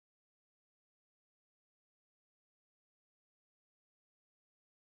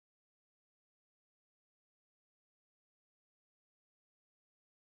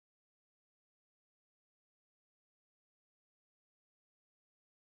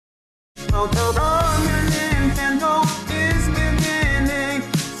Oh, your Nintendo is beginning.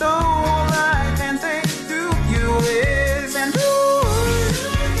 So all I can say to you is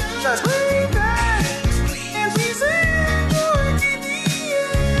just way back and she's in.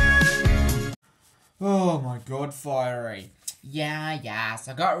 Oh my god, Fiery. Yeah,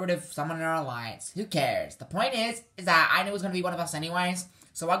 so I got rid of someone in our alliance. Who cares? The point is that I knew it was going to be one of us anyways,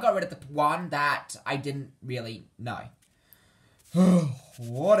 so I got rid of the one that I didn't really know.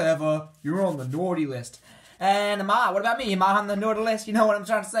 Whatever, you're on the naughty list. And what about me? Am I on the naughty list? You know what I'm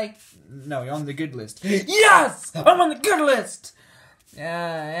trying to say? No, you're on the good list. Yes! I'm on the good list!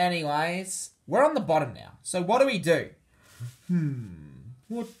 Anyways, we're on the bottom now. So what do we do?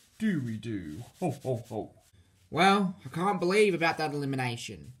 What do we do? Well, I can't believe about that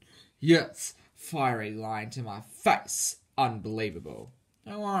elimination. Yes, Fiery lying to my face. Unbelievable.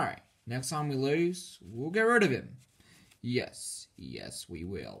 Don't worry, next time we lose, we'll get rid of him. Yes, we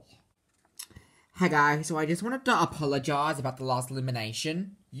will. Hey guys, so I just wanted to apologise about the last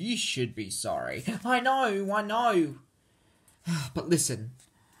elimination. You should be sorry. I know. But listen,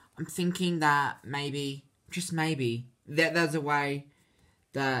 I'm thinking that maybe, just maybe, that there's a way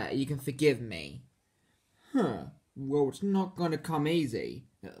that you can forgive me. Well, it's not gonna come easy.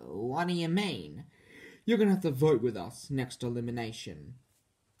 What do you mean? You're gonna have to vote with us next elimination.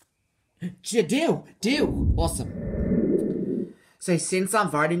 Deal! Awesome. So since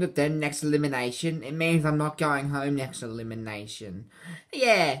I'm voting with them next elimination, it means I'm not going home next elimination.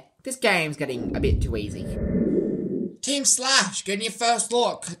 Yeah, this game's getting a bit too easy. Team Slash, getting your first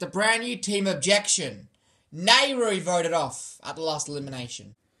look at the brand new Team Objection. Nehru voted off at the last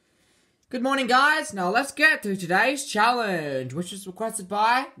elimination. Good morning, guys. Now let's get to today's challenge, which is requested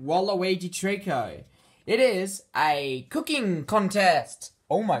by Waluigi Trico. It is a cooking contest.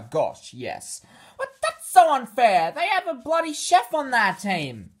 Oh my gosh, yes. But that's so unfair. They have a bloody chef on that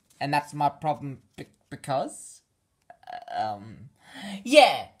team. And that's my problem because...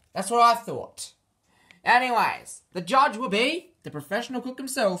 yeah, that's what I thought. Anyways, the judge will be the professional cook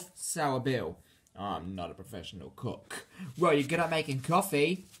himself, Sour Bill. I'm not a professional cook. Well, you're good at making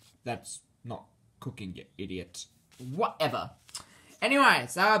coffee. That's not cooking, you idiot. Whatever. Anyway,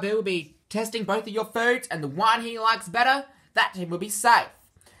 Sour Bill will be testing both of your foods, and the one he likes better, that team will be safe.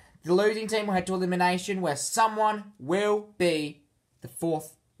 The losing team will head to elimination, where someone will be the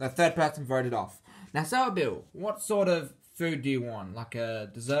third person voted off. Now, Sour Bill, what sort of food do you want? Like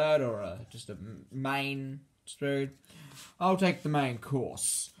a dessert or just a main food? I'll take the main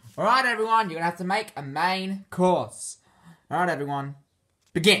course. Alright, everyone, you're going to have to make a main course. Alright, everyone,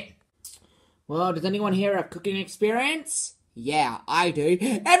 begin. Well, does anyone here have cooking experience? Yeah, I do.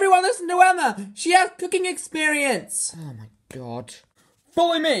 Everyone listen to Emma! She has cooking experience! Oh my god.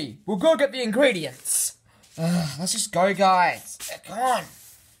 Follow me! We'll go get the ingredients! Let's just go, guys. Come on!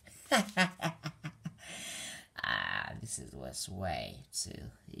 This was way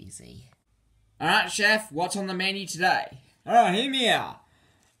too easy. Alright, chef, what's on the menu today? Alright, hear me out.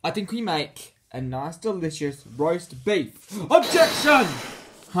 I think we make a nice, delicious roast beef. Objection!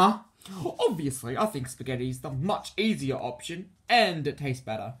 Huh? Obviously, I think spaghetti's the much easier option, and it tastes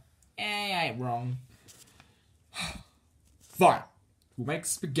better. I ain't wrong. Fine. We'll make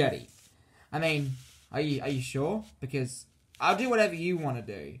spaghetti. I mean, are you sure? Because I'll do whatever you want to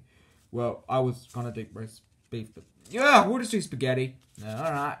do. Well, I was gonna do roast beef, but yeah, we'll just do spaghetti.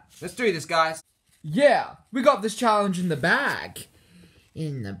 Alright, let's do this, guys. Yeah, we got this challenge in the bag.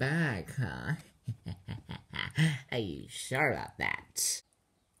 In the bag, huh? Are you sure about that?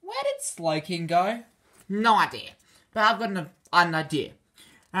 Where did Slow King go? No idea, but I've got an idea.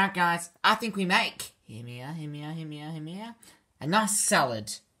 Alright, guys, I think we make, hear me out, a nice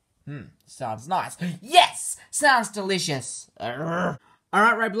salad. Sounds nice. Yes! Sounds delicious. Alright,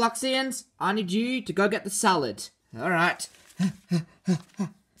 Robloxians, I need you to go get the salad. Alright.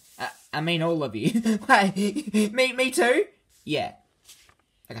 I mean all of you. Wait, me too? Yeah.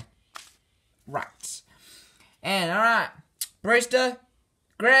 Okay. Right. And alright, Brewster,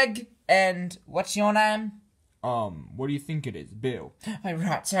 Greg, and what's your name? What do you think it is, Bill? Oh,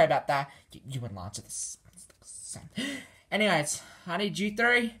 right, sorry about that. You wouldn't answer this. Anyways, I need you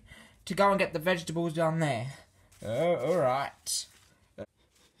three to go and get the vegetables down there. Oh, alright.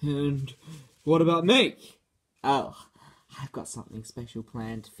 And what about me? Oh, I've got something special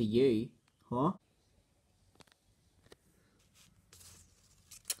planned for you. Huh?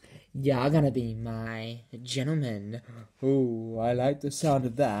 You're gonna be my gentleman. Oh, I like the sound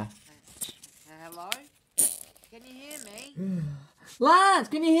of that. Hello? Can you hear me? Lance,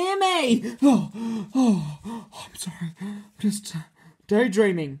 can you hear me? Oh, I'm sorry. Just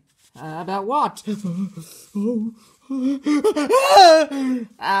daydreaming. About what? Wait,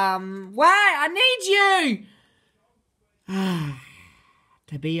 I need you!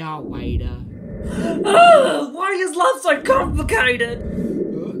 To be our waiter. Why is love so complicated?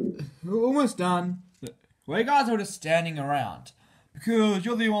 Almost done. Well, you guys are just standing around. Because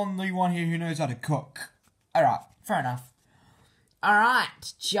you're the only one here who knows how to cook. Alright, fair enough.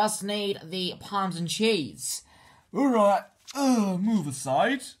 Alright, just need the palms and cheese. Alright, move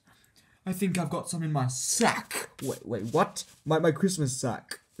aside. I think I've got some in my sack. Wait, what? My Christmas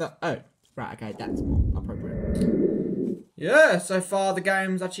sack. Oh, right, okay, that's more appropriate. Yeah, so far the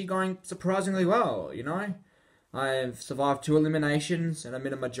game's actually going surprisingly well, you know? I've survived 2 eliminations and I'm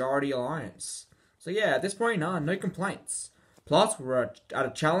in a majority alliance. So yeah, at this point, no complaints. Plus, we're at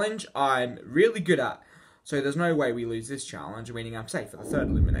a challenge I'm really good at. So there's no way we lose this challenge, meaning I'm safe for the 3rd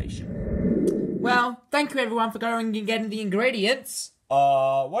elimination. Well, thank you everyone for going and getting the ingredients.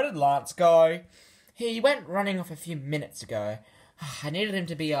 Where did Lance go? He went running off a few minutes ago. I needed him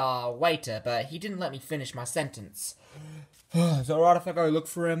to be our waiter, but he didn't let me finish my sentence. Is it alright if I go look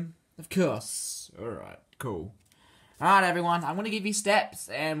for him? Of course. Alright, cool. Alright everyone, I'm going to give you steps,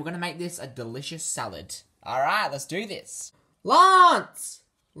 and we're going to make this a delicious salad. Alright, let's do this. Lance!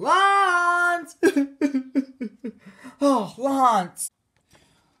 Lance! Oh, Lance!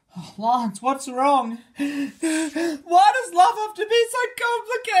 Oh, Lance, what's wrong? Why does love have to be so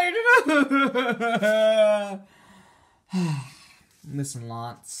complicated? Listen,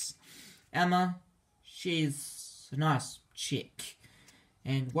 Lance. Emma, she's a nice chick.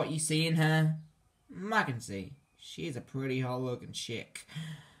 And what you see in her, I can see. She's a pretty hot-looking chick.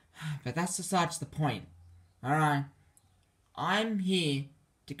 But that's besides the point. Alright? I'm here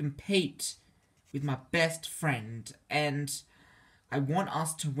to compete with my best friend, and I want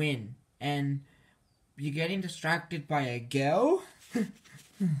us to win. And you're getting distracted by a girl? You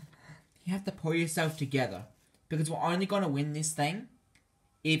have to pull yourself together. Because we're only going to win this thing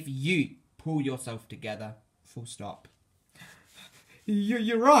if you pull yourself together. Full stop.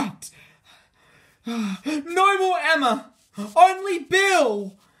 You're right. No more Emma. Only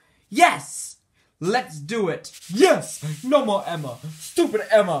Bill. Yes. Let's do it. Yes. No more Emma. Stupid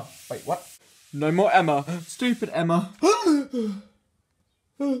Emma. Wait, what? No more Emma. Stupid Emma. I'm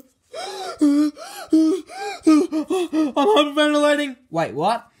hyperventilating. Wait,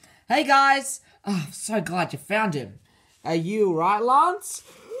 what? Hey guys. Oh, I'm so glad you found him. Are you alright, Lance?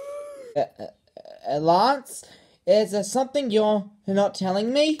 Lance? Is there something you're not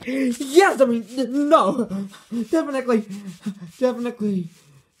telling me? Yes, I mean, no. Definitely.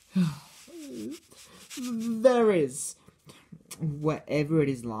 There is. Whatever it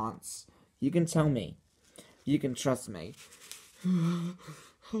is, Lance, you can tell me. You can trust me.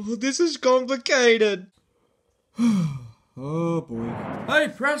 Oh, this is complicated. Oh boy. Hey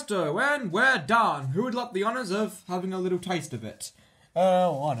presto, and we're done. Who would like the honours of having a little taste of it?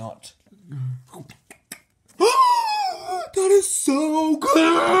 Why not? That is so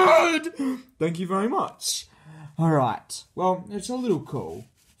good! Thank you very much. Alright, well, it's a little cool.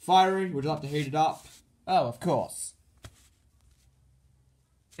 Fiery, would you like to heat it up? Oh, of course.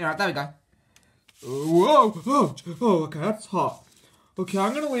 Alright, there we go. Whoa! Oh, okay, that's hot. Okay,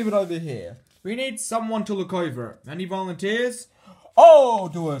 I'm gonna leave it over here. We need someone to look over it. Any volunteers? Oh,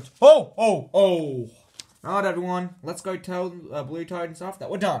 do it. Oh. Alright, everyone. Let's go tell Blue Toad and stuff that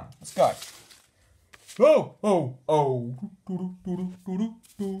we're done. Let's go. Oh.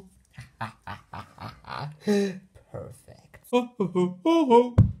 Perfect.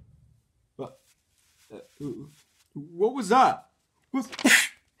 What was that?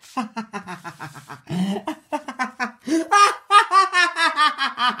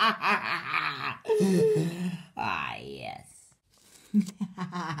 Ah, yes.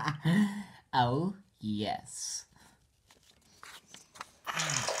 Oh, yes.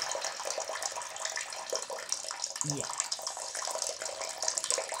 Yes.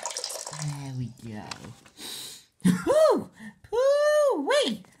 There we go.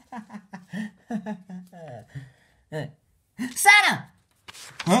 Pooh-wee! Santa!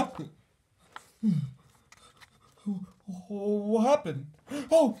 Huh? What happened?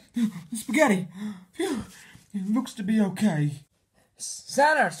 Oh, spaghetti. Phew. It looks to be okay.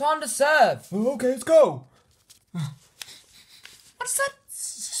 Santa, it's time to serve. Okay, let's go. What's that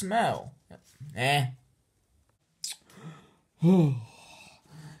smell?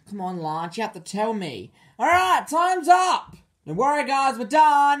 Come on, Lance, you have to tell me. Alright, time's up. Don't worry, guys, we're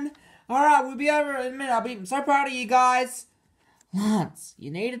done. Alright, we'll be over in a minute. I'm so proud of you guys. Lance,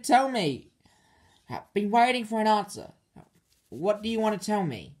 you need to tell me. I've been waiting for an answer. What do you want to tell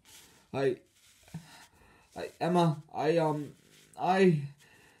me? Emma,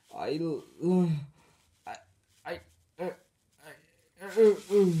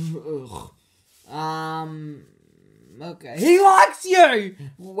 Okay. He likes you!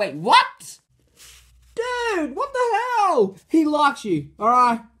 Wait, what? Dude, what the hell? He likes you,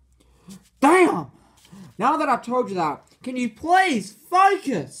 alright? Damn! Now that I've told you that, can you please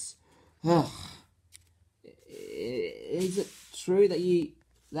focus? Is it true that you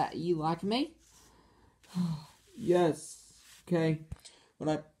like me? Yes. Okay.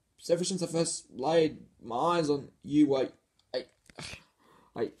 Ever since I first laid my eyes on you, I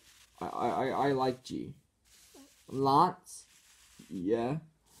liked you. Lance? Yeah.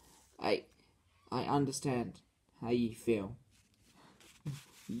 I understand how you feel.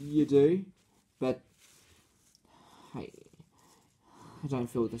 You do? But I don't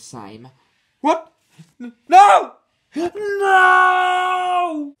feel the same. What? No!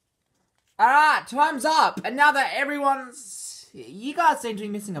 No! Alright, time's up. And now that everyone's... You guys seem to be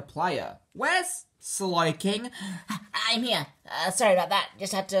missing a player. Where's Slow King? I'm here. Sorry about that.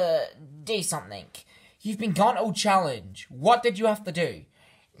 Just had to do something. You've been gone all challenge. What did you have to do?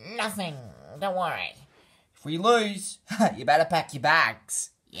 Nothing. Don't worry. If we lose, you better pack your bags.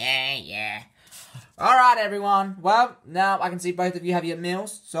 Yeah. Alright, everyone. Well, now I can see both of you have your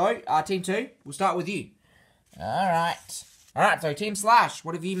meals. So, Team 2, we'll start with you. Alright. Alright, so Team Slash,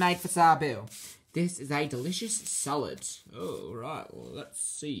 what have you made for Sour Bill? This is a delicious salad. Oh, right. Well, let's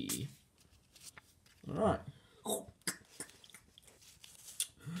see. Alright. Oh,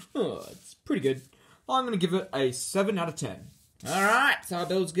 it's pretty good. I'm going to give it a 7 out of 10. Alright, Sour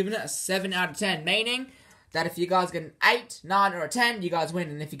Bill's giving it a 7 out of 10, meaning that if you guys get an 8, 9, or a 10, you guys win,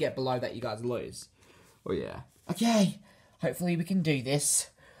 and if you get below that, you guys lose. Oh, yeah. Okay, hopefully we can do this.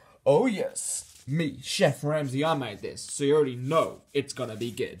 Oh, yes. Me, Chef Ramsay, I made this, so you already know it's gonna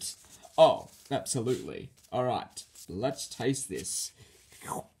be good. Oh, absolutely. Alright, let's taste this.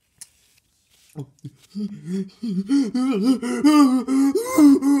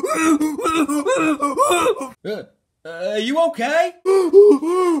 Are you okay?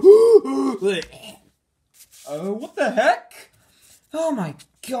 What the heck? Oh my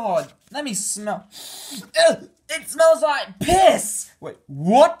god, let me smell. It smells like piss! Wait,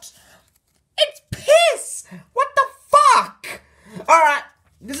 what? It's piss! What the fuck? Alright,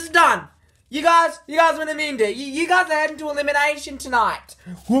 this is done. You guys win a mean day. You guys are heading to elimination tonight.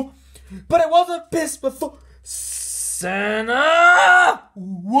 What? But it wasn't piss before. Santa!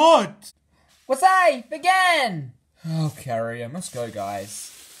 What? What's safe again? Oh, carry him. Let's go,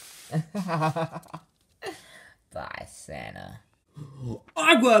 guys. Bye, Santa.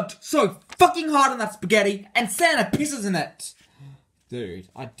 I worked so fucking hard on that spaghetti, and Santa pisses in it. Dude,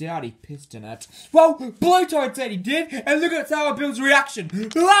 I doubt he pissed in it. Well, Blue Toad said he did, and look at Sour Bill's reaction.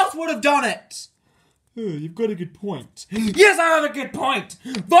 Who else would have done it? You've got a good point. Yes, I have a good point.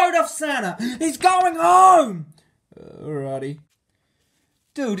 Vote off Santa. He's going home. Alrighty.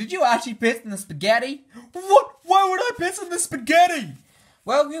 Dude, did you actually piss in the spaghetti? What? Why would I piss in the spaghetti?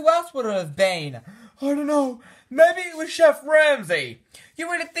 Well, who else would it have been? I don't know. Maybe it was Chef Ramsay.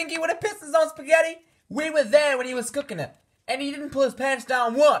 You really think he would have pissed his own spaghetti? We were there when he was cooking it, and he didn't pull his pants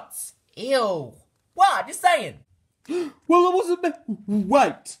down once. Ew. What? Just saying. Well, it wasn't me.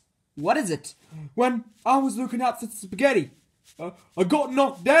 Wait. What is it? When I was looking at the spaghetti, I got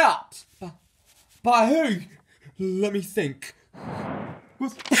knocked out. By who? Let me think.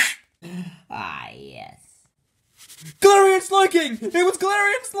 Yes. Galarian Slowking! It was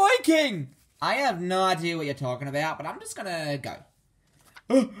Galarian Slowking! I have no idea what you're talking about, but I'm just gonna go.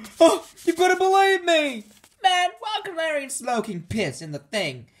 You've got to believe me! Man, why Galarian Slowking piss in the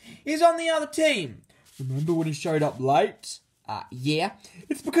thing? He's on the other team. Remember when he showed up late? Yeah.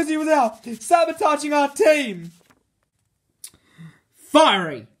 It's because he was out sabotaging our team.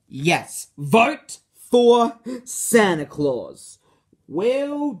 Fiery. Yes. Vote for Santa Claus.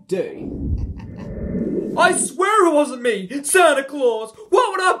 Will do. I swear it wasn't me, Santa Claus.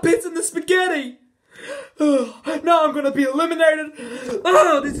 What would I piss in the spaghetti? Now I'm gonna be eliminated.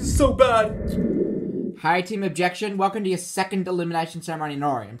 This is so bad. Hi, team objection. Welcome to your second elimination ceremony in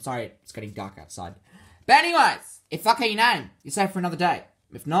Ori. I'm sorry, it's getting dark outside. But anyways, if I your name, you're safe for another day.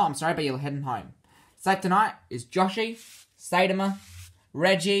 If not, I'm sorry, but you're heading home. Safe tonight is Joshy, Sadama,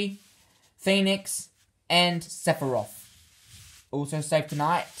 Reggie, Phoenix, and Sephiroth. Also safe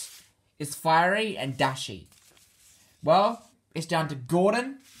tonight is Fiery and Dashi. Well, it's down to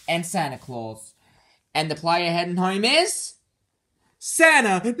Gordon and Santa Claus. And the player heading home is...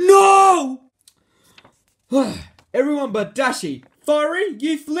 Santa! No! Everyone but Dashi. Fiery,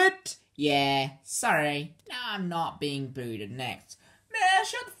 you flipped? Yeah, sorry. No, I'm not being booted next. Man,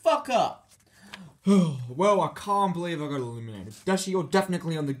 shut the fuck up. Well, I can't believe I got eliminated. Dashi, you're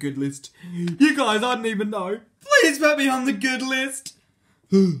definitely on the good list. You guys, I didn't even know. Please put me on the good list.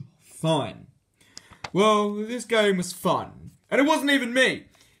 Fine. Well, this game was fun. And it wasn't even me.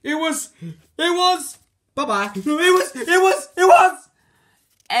 It was... Bye-bye. It was...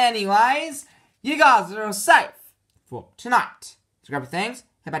 Anyways, you guys are all safe for tonight. So grab your things,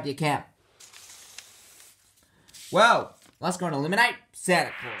 head back to your camp. Well, let's go and eliminate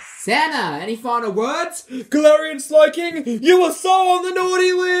Santa Claus. Santa, any final words? Galarian Slowking, you are so on the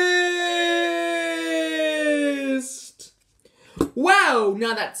naughty list! Well,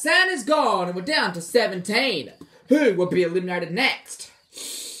 now that Santa's gone and we're down to 17, who will be eliminated next?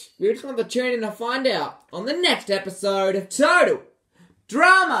 We just want to tune in to find out on the next episode of Total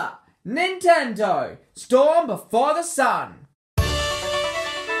Drama Nintendo Storm Before the Sun.